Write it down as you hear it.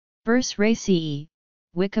Burseraceae,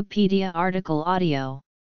 Wikipedia article audio.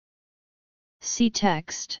 See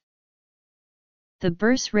text. The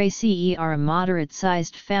Burseraceae are a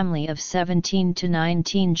moderate-sized family of 17 to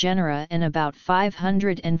 19 genera and about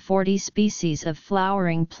 540 species of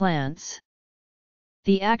flowering plants.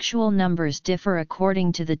 The actual numbers differ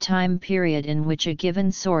according to the time period in which a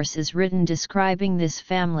given source is written describing this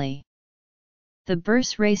family. The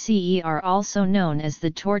Burseraceae are also known as the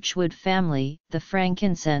torchwood family, the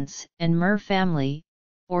frankincense and myrrh family,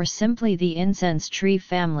 or simply the incense tree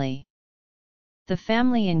family. The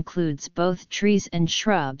family includes both trees and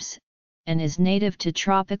shrubs, and is native to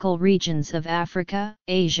tropical regions of Africa,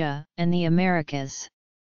 Asia, and the Americas.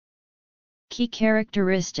 Key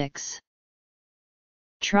characteristics: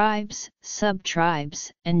 tribes,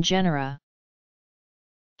 subtribes, and genera.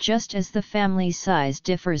 Just as the family size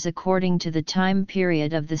differs according to the time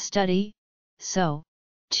period of the study, so,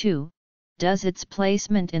 too, does its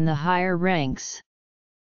placement in the higher ranks.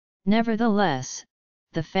 Nevertheless,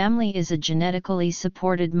 the family is a genetically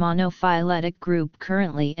supported monophyletic group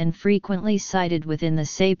currently and frequently cited within the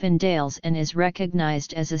Sapindales and is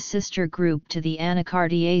recognized as a sister group to the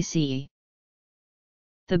Anacardiaceae.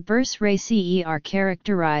 The Burseraceae are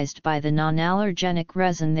characterized by the non-allergenic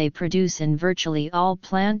resin they produce in virtually all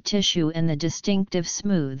plant tissue and the distinctive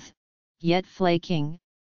smooth, yet flaking,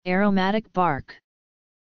 aromatic bark.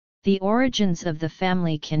 The origins of the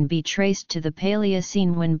family can be traced to the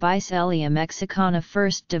Paleocene when Bicelia mexicana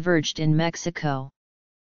first diverged in Mexico.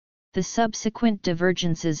 The subsequent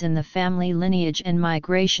divergences in the family lineage and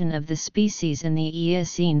migration of the species in the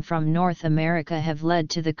Eocene from North America have led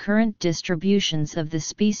to the current distributions of the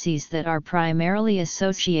species that are primarily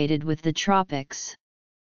associated with the tropics.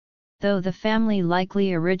 Though the family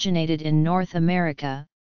likely originated in North America,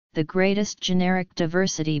 the greatest generic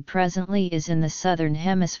diversity presently is in the Southern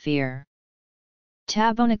Hemisphere.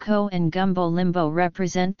 Tabonico and Gumbo limbo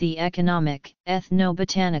represent the economic,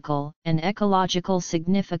 ethnobotanical, and ecological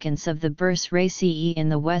significance of the Burseraceae in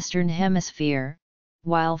the Western Hemisphere,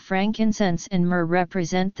 while frankincense and myrrh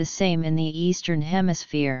represent the same in the Eastern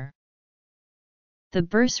Hemisphere. The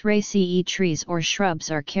Burseraceae trees or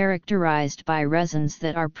shrubs are characterized by resins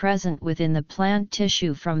that are present within the plant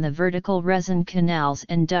tissue from the vertical resin canals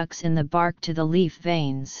and ducts in the bark to the leaf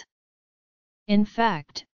veins. In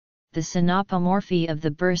fact, the synapomorphy of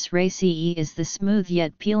the Burseraceae is the smooth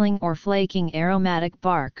yet peeling or flaking aromatic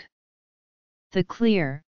bark. The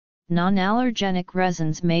clear, non-allergenic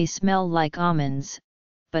resins may smell like almonds,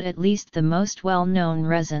 but at least the most well-known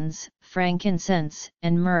resins, frankincense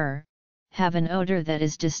and myrrh, have an odor that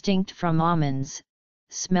is distinct from almonds,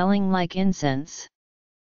 smelling like incense.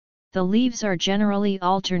 The leaves are generally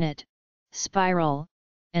alternate, spiral,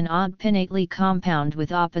 and odd pinnately compound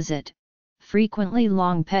with opposite, frequently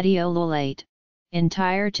long petiolate,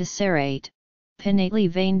 entire to serrate, pinnately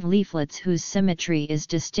veined leaflets whose symmetry is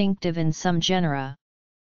distinctive in some genera.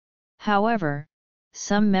 However,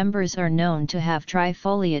 some members are known to have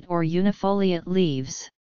trifoliate or unifoliate leaves.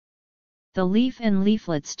 The leaf and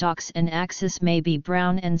leaflet stalks and axis may be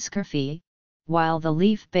brown and scurfy, while the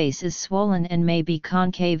leaf base is swollen and may be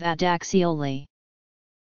concave adaxially.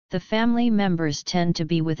 The family members tend to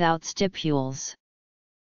be without stipules.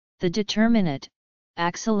 The determinate,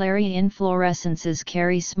 axillary inflorescences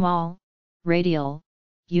carry small, radial,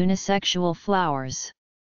 unisexual flowers.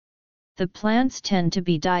 The plants tend to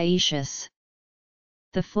be dioecious.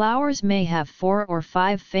 The flowers may have 4 or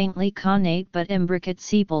 5 faintly connate but imbricate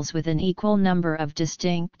sepals with an equal number of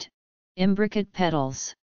distinct, imbricate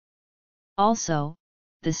petals. Also,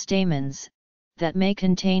 the stamens, that may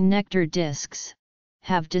contain nectar discs,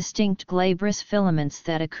 have distinct glabrous filaments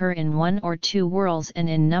that occur in 1 or 2 whorls and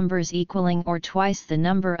in numbers equaling or twice the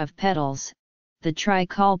number of petals. The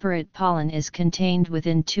tricolporate pollen is contained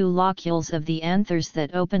within 2 locules of the anthers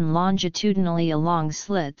that open longitudinally along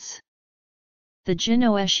slits. The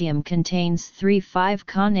gynoecium contains 3-5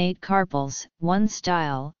 connate carpels, 1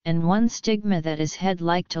 style, and 1 stigma that is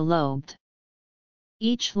head-like to lobed.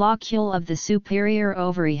 Each locule of the superior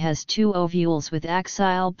ovary has 2 ovules with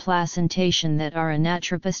axial placentation that are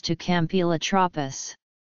anatropous to campylotropous.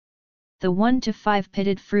 The 1 to 5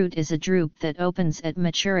 pitted fruit is a drupe that opens at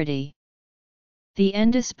maturity. The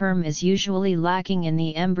endosperm is usually lacking in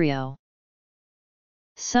the embryo.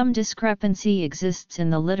 Some discrepancy exists in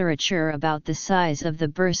the literature about the size of the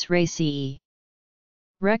Burseraceae.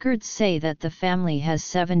 Records say that the family has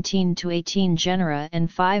 17 to 18 genera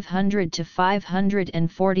and 500 to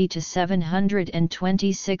 540 to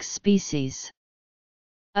 726 species.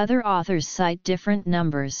 Other authors cite different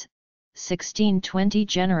numbers, 16-20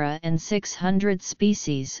 genera and 600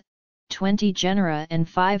 species, 20 genera and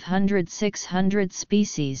 500–600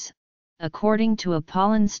 species. According to a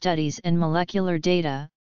pollen studies and molecular data,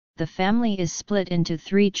 the family is split into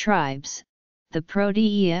 3 tribes: the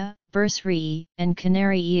Protea, Burseraceae, and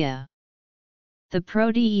Canariae. The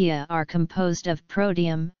Protea are composed of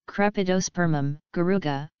Proteum, Crepidospermum,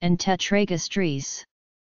 Garuga, and Tetragastres.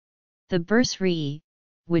 The Burseraceae,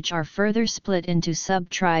 which are further split into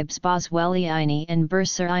sub-tribes Boswelliinae and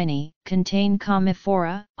Burseraceae, contain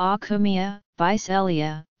Commiphora, Aucumia,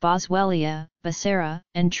 Bicelia, Boswellia, Bursera,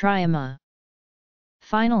 and Trioma.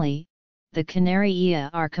 Finally, the Canariae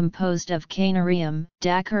are composed of Canarium,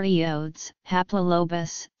 Dacryodes,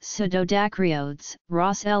 Haplolobus, Pseudodacryodes,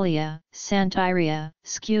 Rossellia, Santiria,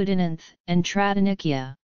 Scudinanth, and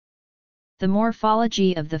Tratonychia. The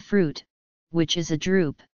morphology of the fruit, which is a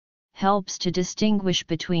drupe, helps to distinguish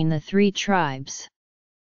between the 3 tribes.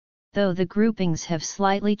 Though the groupings have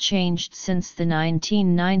slightly changed since the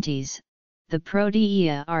 1990s, the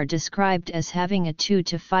Protea are described as having a 2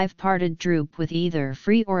 to 5 parted drupe with either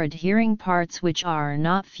free or adhering parts which are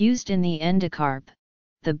not fused in the endocarp.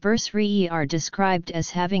 The Burseraceae are described as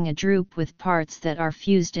having a drupe with parts that are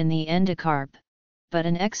fused in the endocarp, but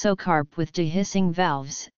an exocarp with dehiscing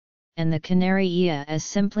valves, and the Canariae as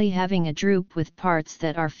simply having a drupe with parts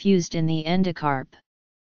that are fused in the endocarp.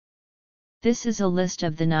 This is a list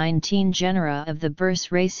of the 19 genera of the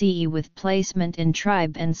Burseraceae with placement in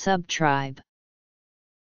tribe and subtribe.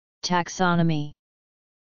 Taxonomy.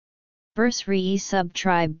 Burseraceae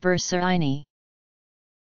subtribe Burseraceae.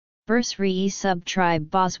 Burseraceae subtribe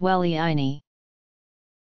Boswelliinae.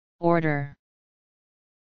 Order: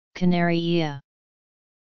 Canariae.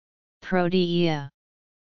 Protea.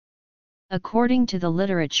 According to the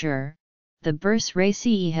literature, the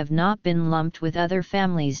Burseraceae have not been lumped with other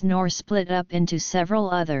families nor split up into several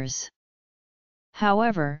others.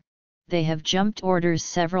 However, they have jumped orders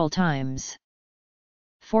several times.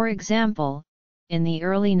 For example, in the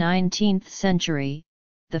early 19th century,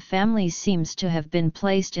 the family seems to have been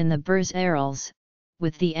placed in the Burseraceae,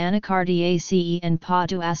 with the Anacardiaceae and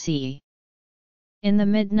Poduaceae. In the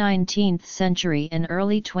mid-19th century and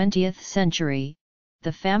early 20th century,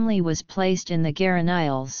 the family was placed in the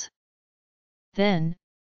Geraniales. Then,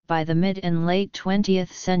 by the mid and late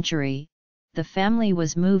 20th century, the family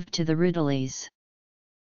was moved to the Rutilies.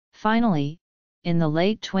 Finally, in the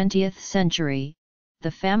late 20th century, the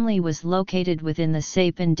family was located within the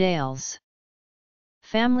Sapindales.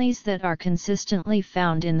 Families that are consistently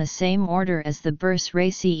found in the same order as the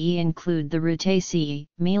Burseraceae include the Rutaceae,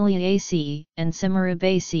 Meliaceae, and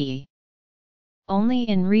Cimerabaceae. Only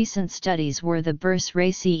in recent studies were the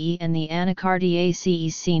Burseraceae and the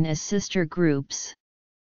Anacardiaceae seen as sister groups.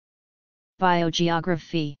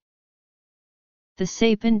 Biogeography. The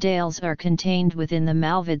Sapindales are contained within the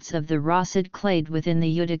Malvids of the Rossid clade within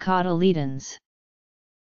the Uticaudaledons.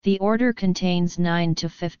 The order contains 9 to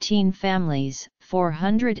 15 families,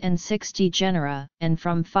 460 genera, and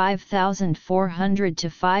from 5,400 to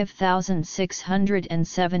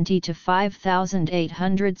 5,670 to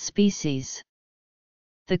 5,800 species.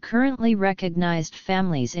 The currently recognized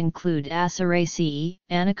families include Aceraceae,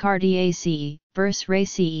 Anacardiaceae,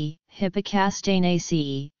 Burseraceae,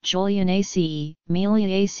 Hippocastaneaceae, Julianaceae,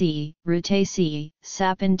 Meliaceae, Rutaceae,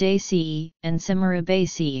 Sapindaceae, and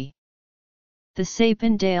Cimerabaceae. The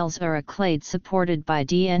Sapindales are a clade supported by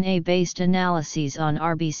DNA-based analyses on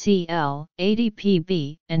RBCL,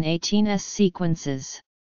 ADPB, and 18S sequences.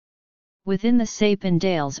 Within the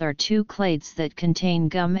Sapindales are 2 clades that contain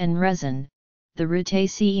gum and resin, the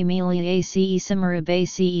Rutaceae Meliaceae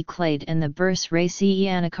Cimerabaceae clade and the Burseraceae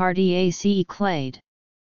Anacardiaceae clade.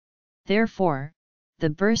 Therefore, the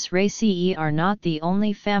Burseraceae are not the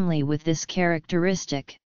only family with this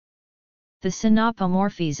characteristic. The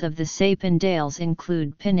synapomorphies of the Sapindales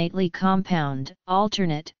include pinnately compound,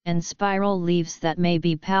 alternate, and spiral leaves that may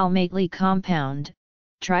be palmately compound,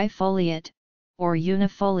 trifoliate, or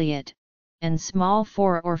unifoliate, and small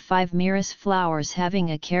 4 or 5 myrrhous flowers having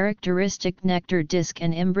a characteristic nectar disc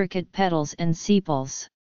and imbricate petals and sepals.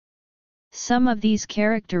 Some of these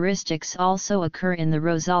characteristics also occur in the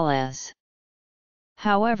Rosales.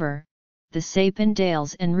 However, the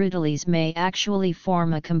Sapindales and Rutilies may actually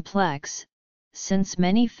form a complex, since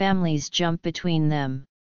many families jump between them.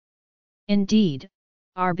 Indeed,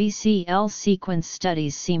 RBCL sequence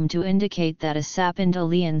studies seem to indicate that a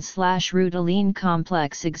Sapindalian/Rutiline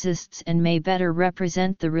complex exists and may better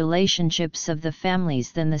represent the relationships of the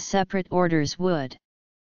families than the separate orders would.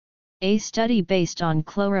 A study based on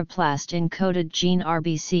chloroplast-encoded gene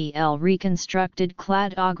RBCL reconstructed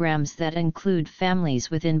cladograms that include families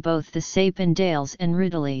within both the Sapindales and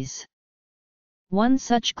Rutilies. One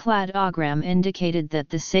such cladogram indicated that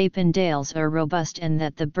the sapindales are robust and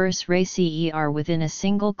that the Burseraceae are within a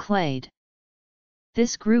single clade.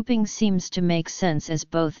 This grouping seems to make sense as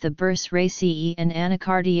both the Burseraceae and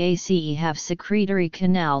Anacardiaceae have secretory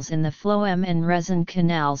canals in the phloem and resin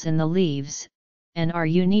canals in the leaves, and are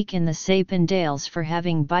unique in the sapindales for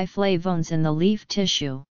having biflavones in the leaf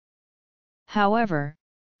tissue. However,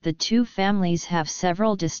 the two families have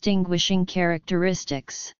several distinguishing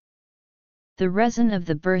characteristics. The resin of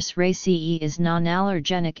the Burseraceae is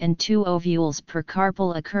non-allergenic and 2 ovules per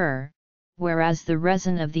carpel occur, whereas the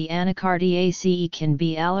resin of the Anacardiaceae can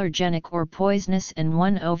be allergenic or poisonous and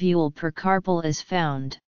 1 ovule per carpel is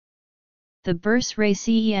found. The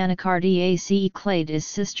Burseraceae Anacardiaceae clade is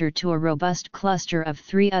sister to a robust cluster of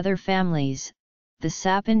 3 other families, the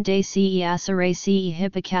Sapindaceae Aceraceae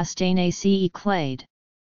Hippocastaneaceae clade.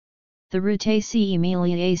 The Rutaceae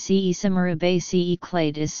Meliaceae Cimerabaceae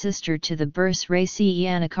clade is sister to the Burseraceae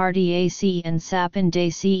Anacardiaceae and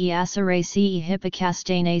Sapindaceae Aceraceae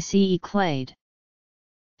Hippocastaneaceae clade.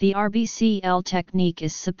 The RBCL technique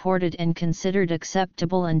is supported and considered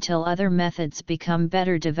acceptable until other methods become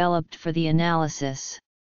better developed for the analysis.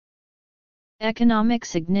 Economic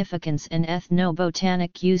significance and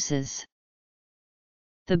ethnobotanic uses.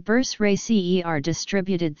 The Burseraceae are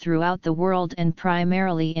distributed throughout the world and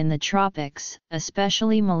primarily in the tropics,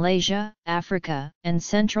 especially Malaysia, Africa, and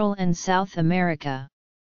Central and South America.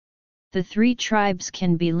 The 3 tribes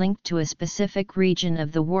can be linked to a specific region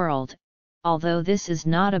of the world, although this is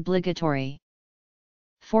not obligatory.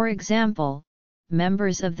 For example,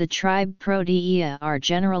 members of the tribe Protea are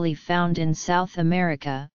generally found in South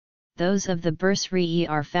America, those of the Burseraceae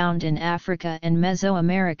are found in Africa and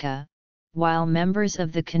Mesoamerica, while members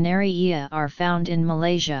of the Canariae are found in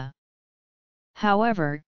Malaysia.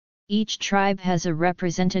 However, each tribe has a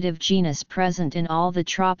representative genus present in all the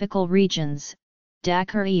tropical regions,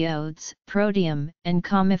 Dacryoides, Proteum, and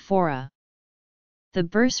Commiphora. The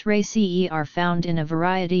Burseraceae are found in a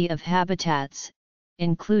variety of habitats,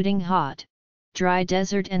 including hot, dry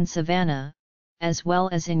desert and savanna, as well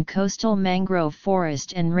as in coastal mangrove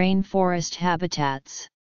forest and rainforest habitats.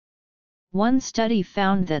 One study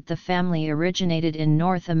found that the family originated in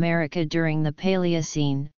North America during the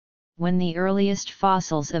Paleocene, when the earliest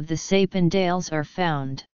fossils of the sapindales are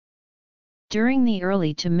found. During the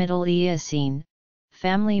early to Middle Eocene,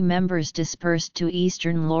 family members dispersed to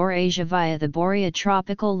eastern Laurasia via the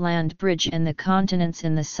Boreotropical land bridge and the continents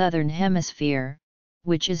in the southern hemisphere,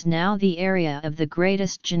 which is now the area of the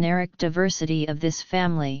greatest generic diversity of this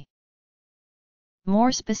family.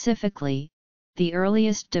 More specifically, the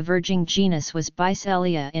earliest diverging genus was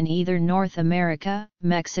Burseraceae in either North America,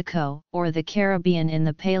 Mexico, or the Caribbean in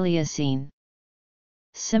the Paleocene.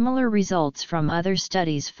 Similar results from other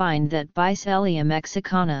studies find that Burseraceae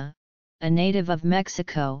mexicana, a native of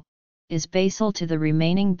Mexico, is basal to the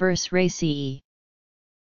remaining Burseraceae.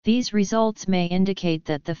 These results may indicate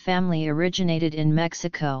that the family originated in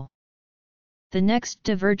Mexico. The next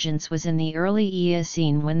divergence was in the early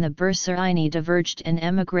Eocene when the Burseraceae diverged and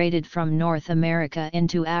emigrated from North America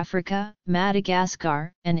into Africa,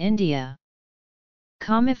 Madagascar, and India.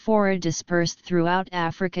 Commiphora dispersed throughout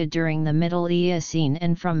Africa during the Middle Eocene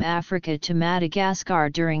and from Africa to Madagascar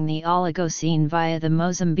during the Oligocene via the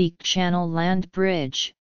Mozambique Channel land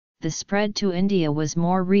bridge. The spread to India was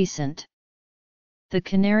more recent. The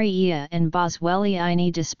Canariae and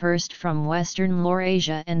Boswelliinae dispersed from western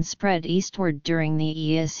Laurasia and spread eastward during the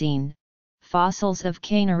Eocene. Fossils of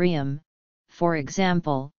Canarium, for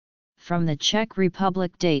example, from the Czech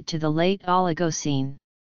Republic date to the late Oligocene.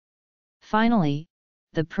 Finally,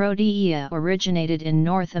 the Protea originated in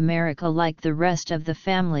North America like the rest of the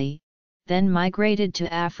family, then migrated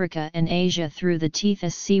to Africa and Asia through the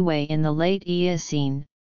Tethys Seaway in the late Eocene,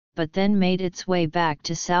 but then made its way back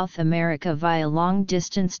to South America via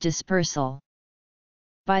long-distance dispersal.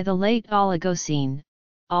 By the late Oligocene,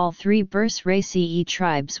 all 3 Burseraceae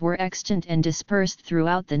tribes were extant and dispersed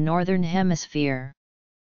throughout the northern hemisphere.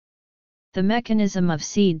 The mechanism of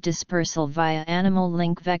seed dispersal via animal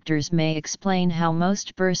link vectors may explain how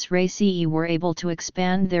most Burseraceae were able to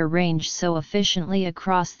expand their range so efficiently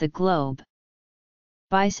across the globe.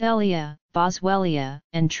 Burseraceae, Boswellia,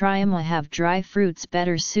 and Trioma have dry fruits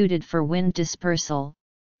better suited for wind dispersal,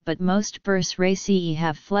 but most Burseraceae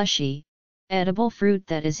have fleshy, edible fruit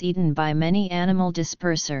that is eaten by many animal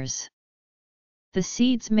dispersers. The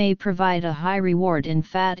seeds may provide a high reward in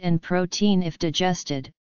fat and protein if digested,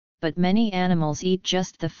 but many animals eat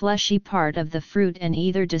just the fleshy part of the fruit and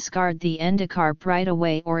either discard the endocarp right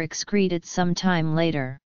away or excrete it some time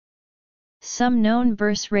later. Some known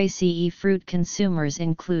Burseraceae fruit consumers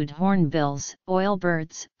include hornbills,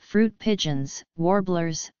 oilbirds, fruit pigeons,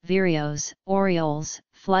 warblers, vireos, orioles,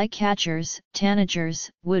 flycatchers, tanagers,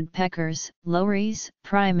 woodpeckers, lories,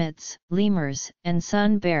 primates, lemurs, and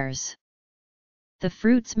sun bears. The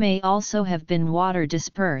fruits may also have been water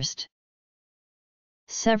dispersed.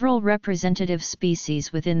 Several representative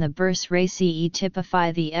species within the Burseraceae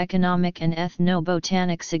typify the economic and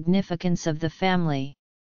ethnobotanic significance of the family.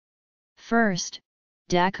 First,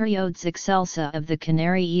 Dacryodes excelsa of the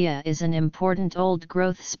Canariae is an important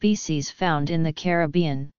old-growth species found in the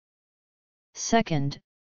Caribbean. Second,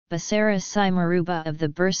 Burseraceae of the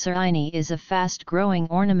Burseraceae is a fast-growing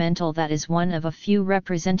ornamental that is one of a few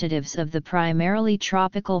representatives of the primarily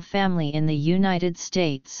tropical family in the United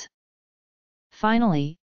States.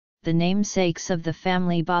 Finally, the namesakes of the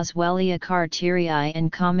family Boswellia carterii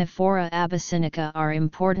and Commiphora abyssinica are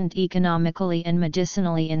important economically and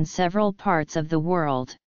medicinally in several parts of the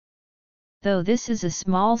world. Though this is a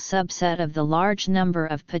small subset of the large number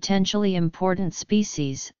of potentially important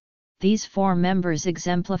species, these four members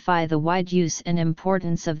exemplify the wide use and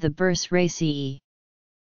importance of the Burseraceae.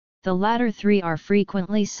 The latter three are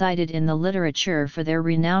frequently cited in the literature for their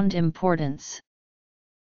renowned importance.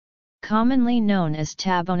 Commonly known as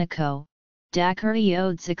tabonico,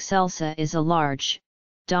 Dacryodes excelsa is a large,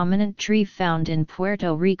 dominant tree found in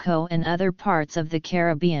Puerto Rico and other parts of the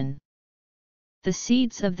Caribbean. The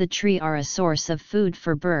seeds of the tree are a source of food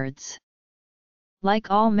for birds. Like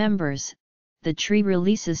all members, the tree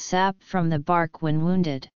releases sap from the bark when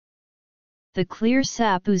wounded. The clear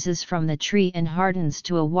sap oozes from the tree and hardens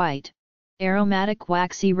to a white, aromatic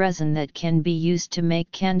waxy resin that can be used to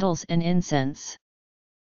make candles and incense.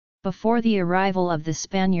 Before the arrival of the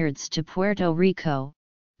Spaniards to Puerto Rico,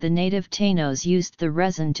 the native Tainos used the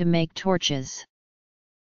resin to make torches.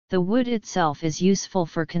 The wood itself is useful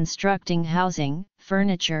for constructing housing,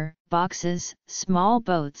 furniture, boxes, small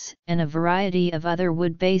boats, and a variety of other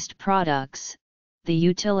wood-based products. The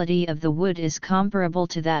utility of the wood is comparable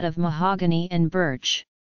to that of mahogany and birch.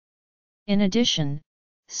 In addition,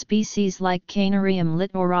 species like Canarium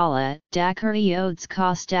litorale, Dacryodes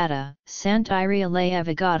caustata, Santiria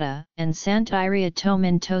laevigata, and Santiria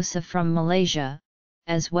tomentosa from Malaysia,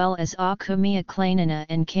 as well as Aucumia clanina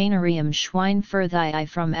and Canarium schweinfurthii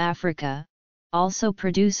from Africa, also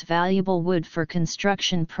produce valuable wood for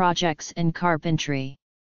construction projects and carpentry.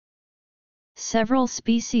 Several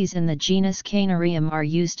species in the genus Canarium are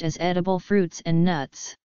used as edible fruits and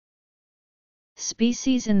nuts.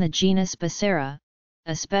 Species in the genus Burseraceae,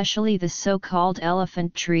 especially the so-called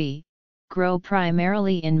elephant tree, grow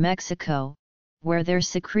primarily in Mexico, where their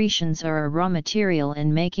secretions are a raw material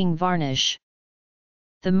in making varnish.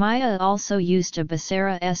 The Maya also used a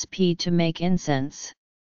Burseraceae to make incense.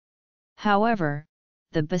 However,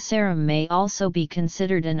 the Burseraceae may also be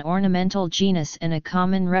considered an ornamental genus and a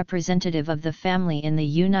common representative of the family in the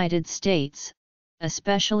United States,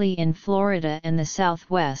 especially in Florida and the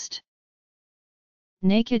Southwest.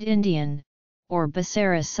 Naked Indian, or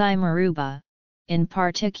Burseraceae maruba, in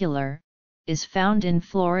particular, is found in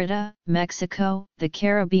Florida, Mexico, the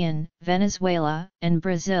Caribbean, Venezuela, and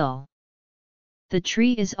Brazil. The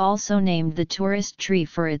tree is also named the tourist tree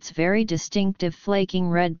for its very distinctive flaking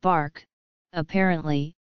red bark.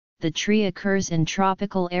 Apparently, the tree occurs in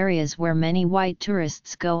tropical areas where many white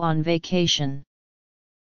tourists go on vacation.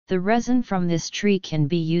 The resin from this tree can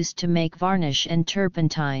be used to make varnish and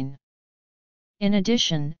turpentine. In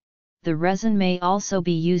addition, the resin may also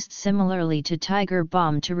be used similarly to tiger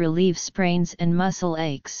balm to relieve sprains and muscle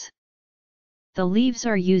aches. The leaves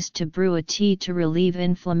are used to brew a tea to relieve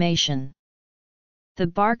inflammation. The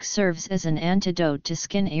bark serves as an antidote to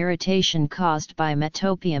skin irritation caused by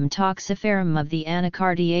Metopium toxiferum of the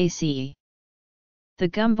Anacardiaceae. The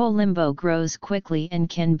gumbo limbo grows quickly and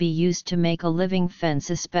can be used to make a living fence,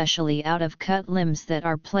 especially out of cut limbs that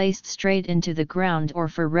are placed straight into the ground or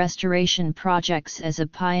for restoration projects as a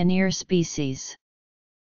pioneer species.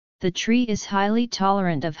 The tree is highly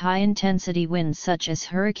tolerant of high-intensity winds such as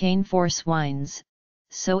hurricane-force winds,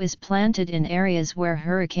 so is planted in areas where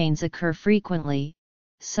hurricanes occur frequently,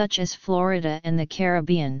 such as Florida and the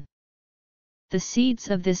Caribbean. The seeds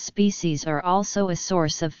of this species are also a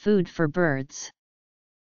source of food for birds.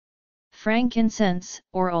 Frankincense,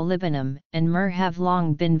 or olibanum, and myrrh have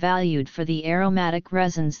long been valued for the aromatic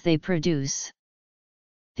resins they produce.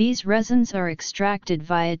 These resins are extracted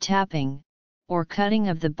via tapping, or cutting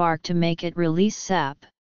of the bark to make it release sap.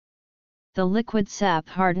 The liquid sap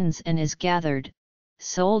hardens and is gathered,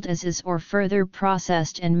 sold as is or further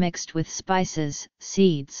processed and mixed with spices,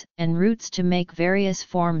 seeds, and roots to make various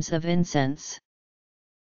forms of incense.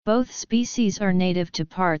 Both species are native to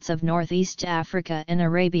parts of Northeast Africa and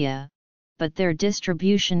Arabia, but their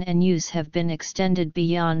distribution and use have been extended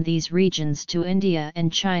beyond these regions to India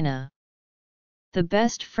and China. The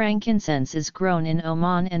best frankincense is grown in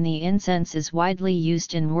Oman and the incense is widely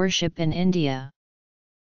used in worship in India.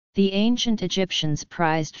 The ancient Egyptians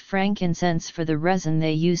prized frankincense for the resin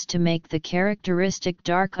they used to make the characteristic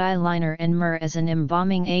dark eyeliner and myrrh as an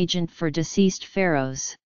embalming agent for deceased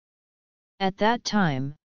pharaohs. At that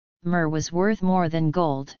time, myrrh was worth more than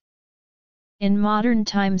gold. In modern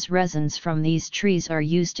times, resins from these trees are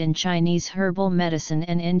used in Chinese herbal medicine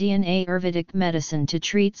and Indian Ayurvedic medicine to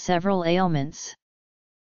treat several ailments.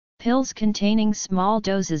 Pills containing small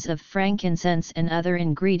doses of frankincense and other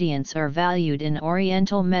ingredients are valued in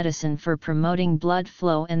Oriental medicine for promoting blood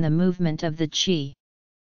flow and the movement of the qi.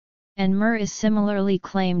 And myrrh is similarly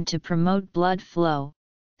claimed to promote blood flow,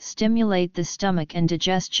 stimulate the stomach and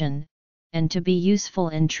digestion, and to be useful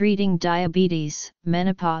in treating diabetes,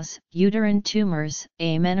 menopause, uterine tumors,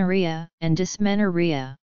 amenorrhea, and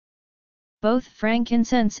dysmenorrhea. Both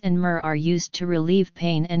frankincense and myrrh are used to relieve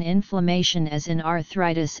pain and inflammation as in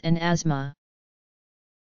arthritis and asthma.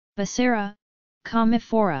 Burseraceae,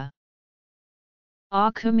 Commiphora.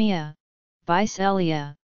 Aucumia,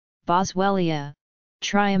 Bicelia, Boswellia,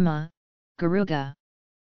 Trioma, Garuga.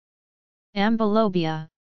 Amblyobia,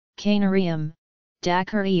 Canarium,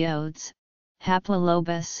 Dacryodes,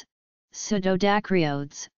 Haplolobus,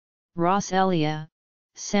 Pseudodacryodes, Rossellia,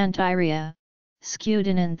 Santyria,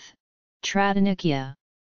 Scudinanth, Tratonychia.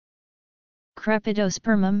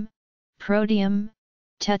 Crepidospermum, Proteum,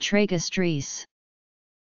 Tetragastris.